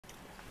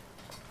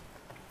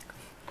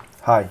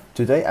Hi,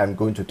 today I'm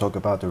going to talk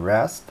about the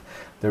RASP,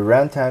 the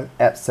Runtime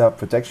App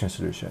Self-Protection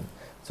solution.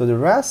 So the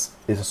RASP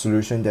is a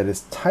solution that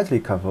is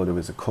tightly coupled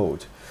with the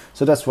code.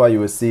 So that's why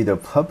you will see the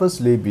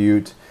purposely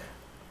built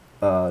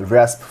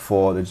RASP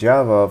for the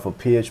Java, for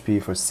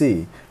PHP, for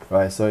C,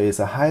 right? So it's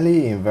a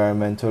highly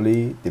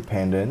environmentally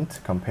dependent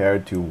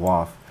compared to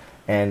WAF,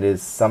 and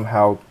is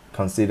somehow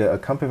considered a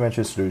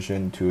complementary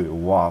solution to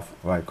WAF,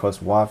 right? Because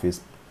WAF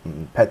is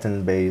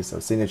pattern-based or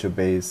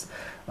signature-based,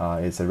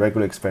 it's a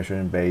regular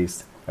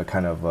expression-based, a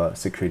kind of a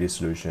security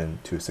solution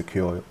to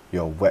secure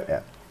your web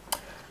app.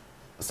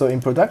 So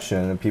in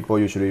production, people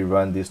usually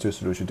run these two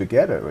solutions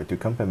together, right, to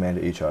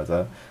complement each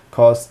other,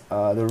 because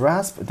the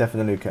RASP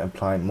definitely can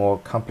apply more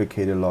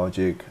complicated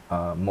logic,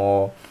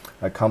 more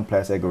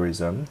complex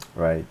algorithm,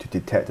 right, to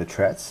detect the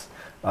threats.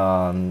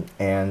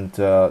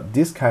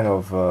 This kind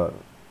of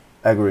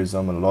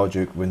algorithm and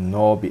logic will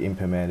not be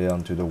implemented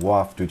onto the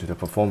WAF due to the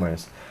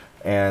performance.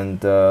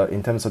 And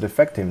in terms of the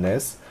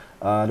effectiveness,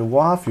 the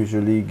WAF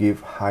usually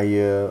give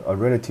higher, a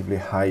relatively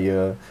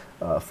higher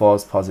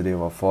false positive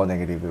or false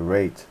negative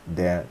rate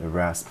than the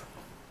RASP.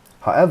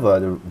 However,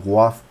 the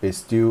WAF is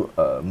still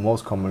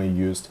most commonly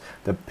used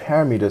the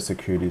parameter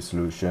security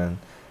solution,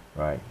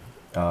 right,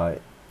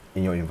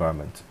 in your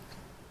environment.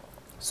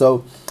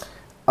 So,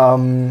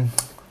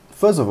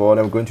 first of all,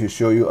 I'm going to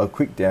show you a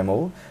quick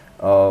demo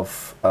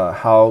of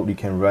how we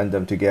can run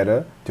them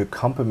together to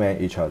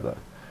complement each other,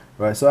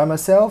 right? So I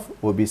myself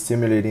will be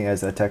simulating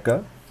as an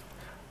attacker.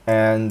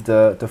 And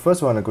the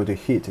first one I'm going to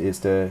hit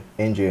is the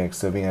NGX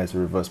serving as a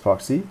reverse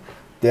proxy.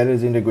 That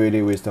is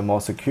integrated with the more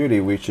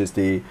security, which is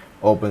the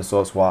open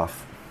source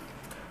WAF.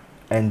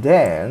 And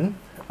then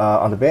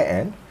on the back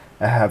end,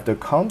 I have the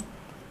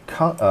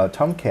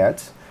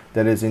Tomcat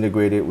that is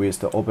integrated with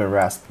the Open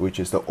RASP, which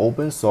is the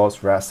open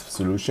source RASP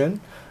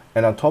solution.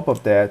 And on top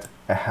of that,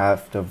 I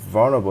have the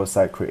vulnerable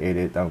site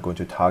created that I'm going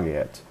to target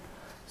at.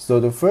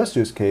 So the first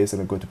use case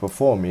I'm going to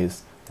perform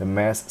is the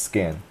mass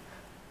scan.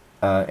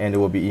 And it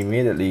will be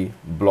immediately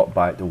blocked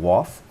by the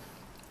WAF.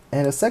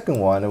 And the second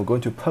one, I'm going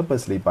to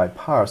purposely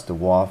bypass the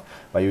WAF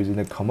by using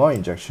the command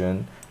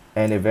injection,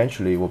 and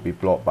eventually will be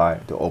blocked by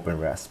the Open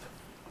RASP.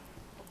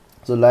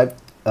 So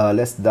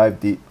let's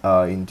dive deep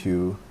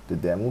into the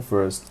demo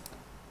first.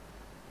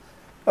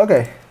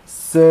 Okay,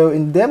 so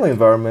in demo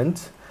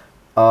environment,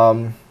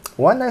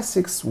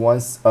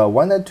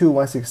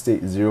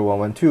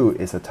 192.168.0.112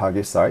 is a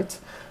target site.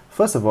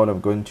 First of all, I'm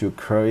going to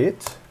curl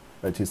it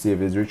to see if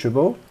it's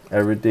reachable.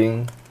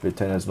 Everything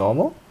return as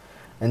normal,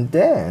 and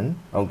then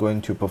I'm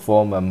going to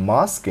perform a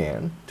mass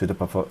scan to the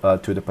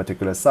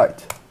particular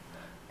site,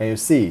 and you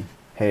see,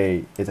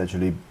 hey, it's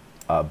actually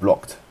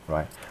blocked,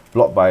 right?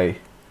 Blocked by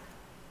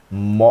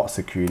mod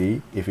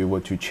security. If you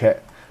were to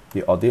check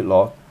the audit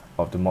log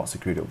of the mod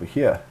security over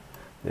here,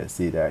 you'll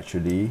see that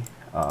actually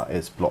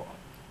it's blocked.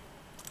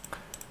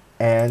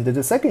 And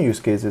the second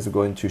use case is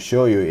going to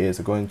show you is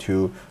going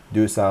to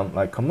do some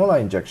like command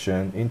line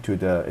injection into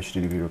the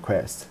HTTP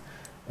request.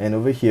 And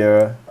over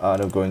here,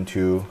 I'm going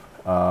to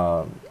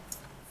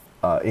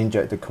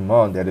inject the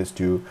command that is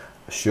to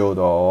show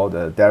all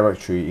the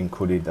directory,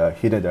 including the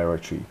hidden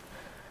directory.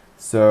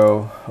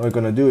 So what we're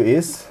going to do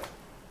is,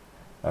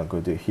 I'm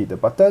going to hit the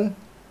button,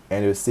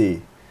 and you'll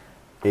see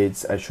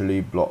it's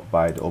actually blocked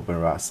by the Open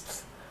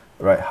RASP,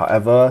 right?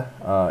 However,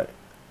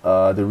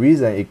 the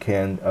reason it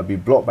can be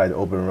blocked by the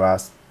Open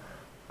RASP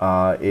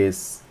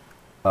is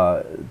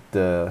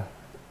the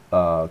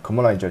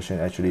command line injection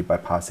actually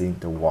bypassing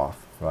the WAF,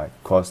 right?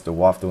 Because the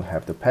WAF don't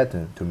have the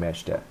pattern to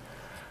match that.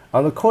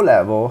 On the code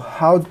level,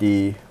 how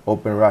the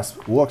Open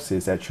RASP works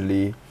is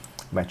actually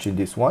matching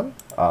this one,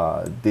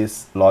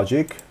 this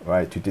logic,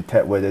 right, to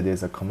detect whether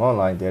there's a command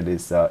line that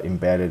is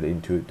embedded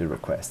into the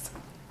request.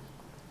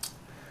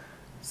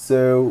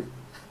 So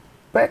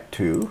back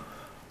to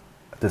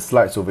the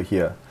slides over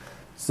here.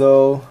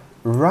 So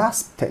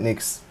RASP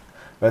techniques,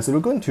 right? So we're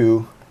going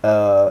to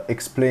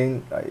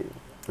explain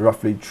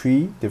roughly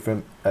 3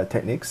 different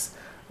techniques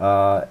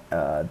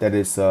that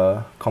is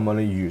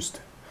commonly used.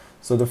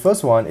 So the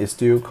first one is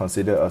still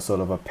considered a sort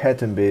of a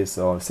pattern-based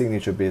or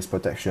signature-based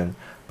protection,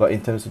 but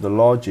in terms of the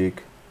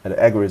logic and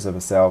the algorithm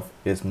itself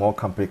is more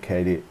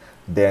complicated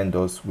than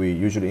those we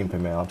usually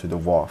implement onto the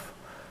WAF.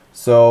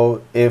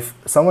 So if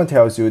someone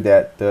tells you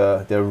that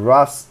the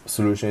RASP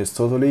solution is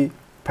totally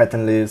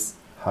patternless,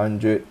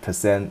 100%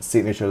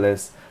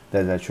 signatureless,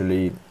 that's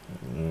actually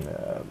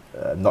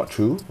not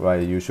true,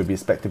 right? You should be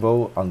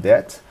skeptical on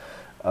that.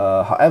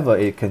 However,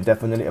 it can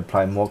definitely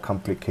apply more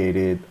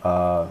complicated,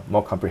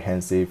 more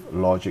comprehensive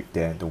logic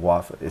than the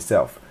WAF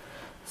itself.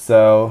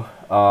 So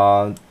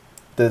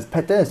the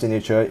pattern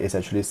signature is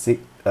actually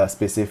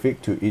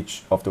specific to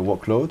each of the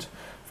workload.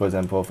 For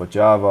example, for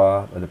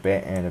Java, the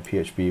back end, and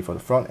PHP for the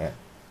front end.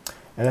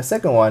 And the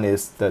second one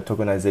is the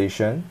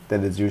tokenization,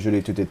 that is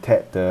usually to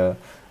detect the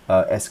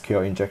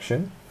SQL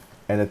injection.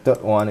 And the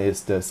third one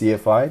is the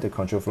CFI, the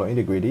control flow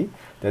integrity,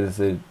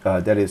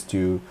 that is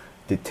to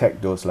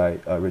detect those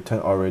like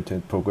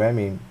return-oriented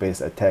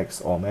programming-based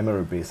attacks or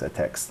memory-based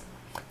attacks.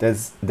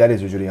 that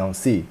is usually on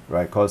C,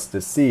 right? Because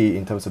the C,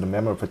 in terms of the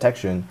memory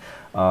protection,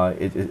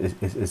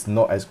 is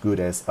not as good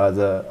as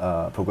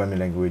other programming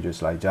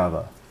languages like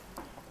Java.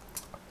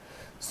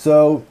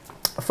 So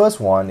first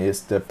one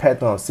is the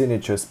pattern of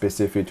signature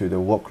specific to the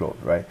workload,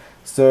 right?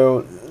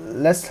 So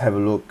let's have a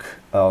look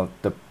at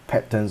the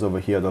patterns over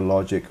here, the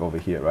logic over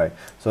here, right?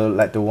 So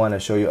like the one I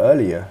showed you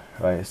earlier,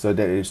 right? So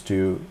that is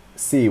to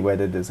see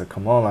whether there's a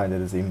command line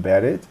that is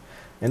embedded.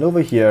 And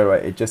over here,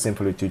 right, it's just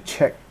simply to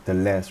check the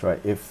length, right?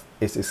 If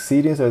it's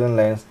exceeding certain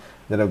length,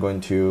 then I'm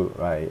going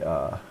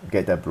to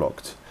get that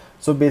blocked.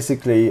 So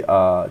basically,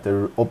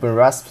 the Open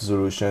RASP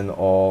solution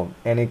or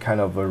any kind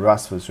of a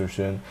RASP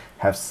solution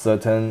have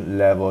certain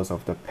levels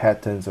of the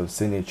patterns of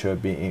signature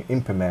being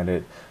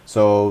implemented.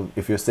 So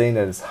if you're saying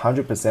that it's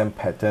 100%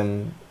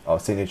 pattern or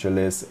signature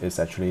list, it's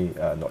actually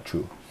not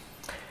true.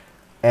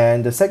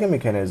 And the second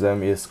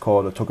mechanism is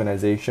called the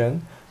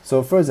tokenization.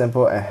 So for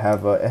example, I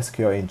have a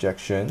SQL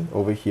injection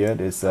over here.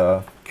 There's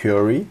a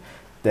query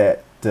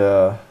that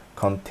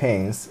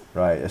contains,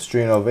 right, a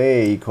string of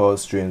A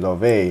equals string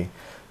of A.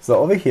 So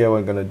over here, what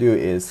I'm going to do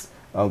is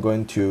I'm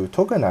going to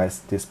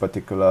tokenize this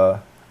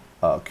particular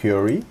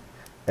query.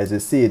 As you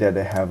see that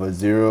they have a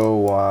 0,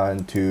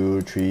 1,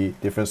 2, 3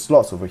 different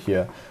slots over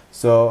here.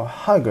 So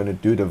how I'm going to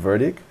do the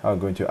verdict, how I'm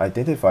going to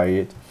identify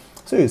it.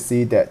 So you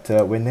see that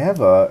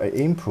whenever an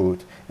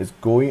input is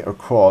going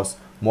across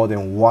more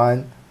than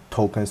one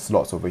token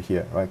slots over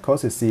here, right?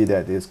 Because you see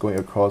that it's going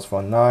across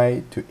from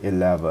 9 to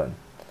 11,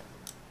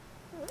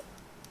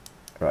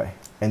 right?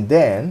 And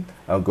then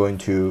I'm going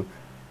to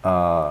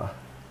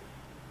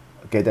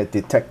get that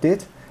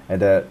detected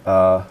and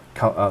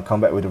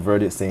come back with a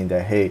verdict saying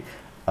that, hey,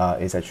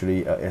 it's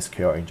actually a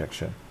SQL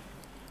injection.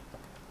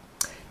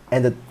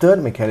 And the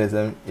third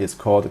mechanism is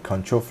called the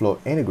control flow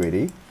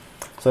integrity.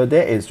 So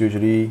that is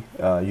usually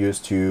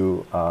used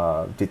to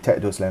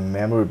detect those like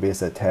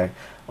memory-based attack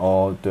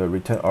or the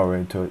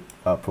return-oriented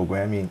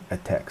programming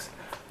attacks.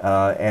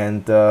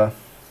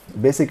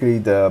 Basically,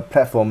 the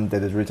platform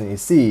that is written in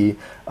C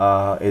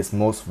is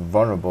most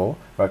vulnerable,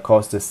 right?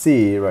 Because the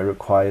C, right,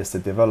 requires the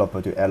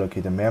developer to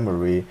allocate the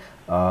memory,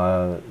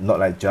 not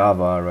like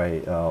Java,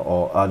 right,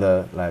 or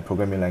other like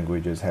programming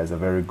languages has a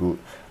very good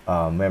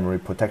memory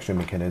protection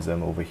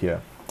mechanism over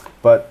here.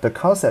 But the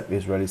concept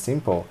is really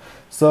simple.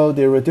 So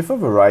there are a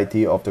different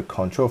variety of the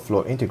control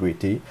flow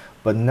integrity,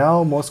 but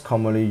now most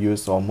commonly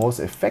used or most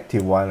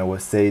effective one, I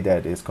would say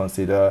that is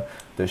considered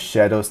the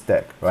shadow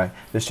stack, right?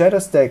 The shadow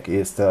stack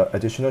is the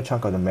additional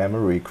chunk of the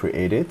memory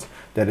created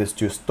that is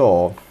to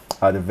store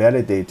the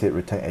validated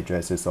return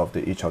addresses of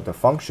each of the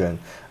function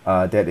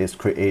that is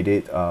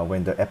created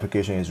when the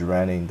application is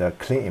running in the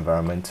clean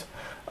environment.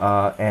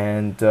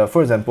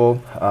 For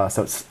example,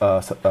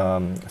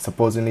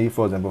 supposedly,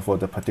 for example, for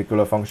the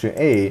particular function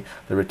A,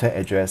 the return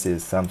address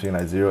is something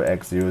like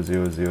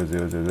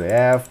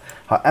 0x000000f.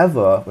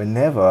 However,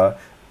 whenever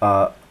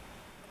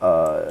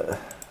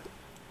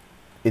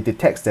it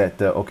detects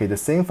that okay, the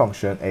same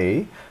function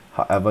A,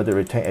 however, the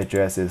return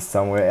address is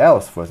somewhere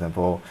else, for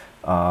example,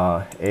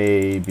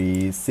 A,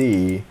 B,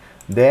 C,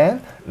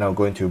 then now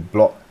going to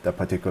block the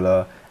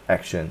particular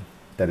action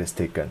that is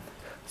taken.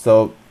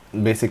 So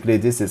basically,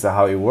 this is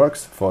how it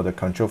works for the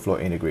control flow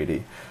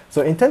integrity.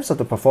 So in terms of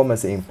the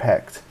performance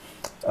impact,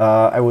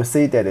 I would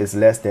say that it's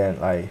less than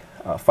like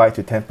 5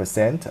 to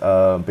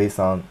 10% based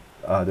on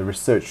the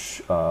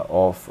research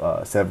of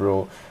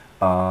several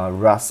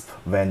RASP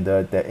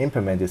vendor that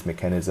implement this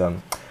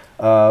mechanism.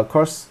 Of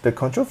course, the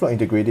control flow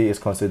integrity is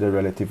considered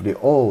relatively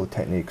old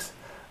techniques,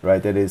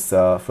 right? That is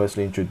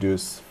firstly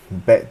introduced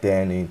back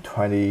then in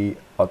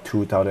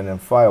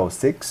 2005 or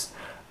 6.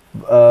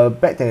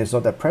 Back then it's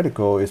not that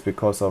practical. It's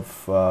because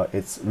of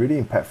it's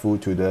really impactful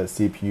to the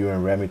CPU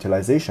and RAM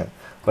utilization.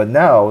 But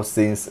now,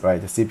 since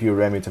right the CPU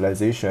RAM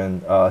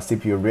utilization,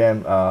 CPU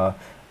RAM,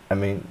 I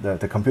mean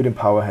the computing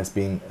power has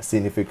been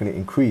significantly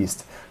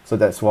increased. So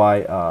that's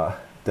why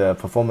the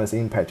performance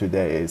impact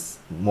today is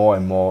more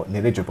and more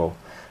negligible.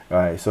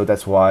 Right, so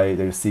that's why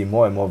you see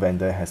more and more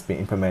vendor has been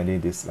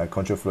implementing this like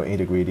control flow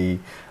integrity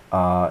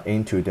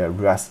into their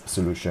RASP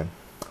solution.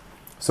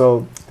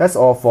 So that's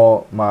all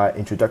for my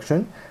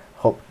introduction.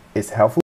 Hope it's helpful.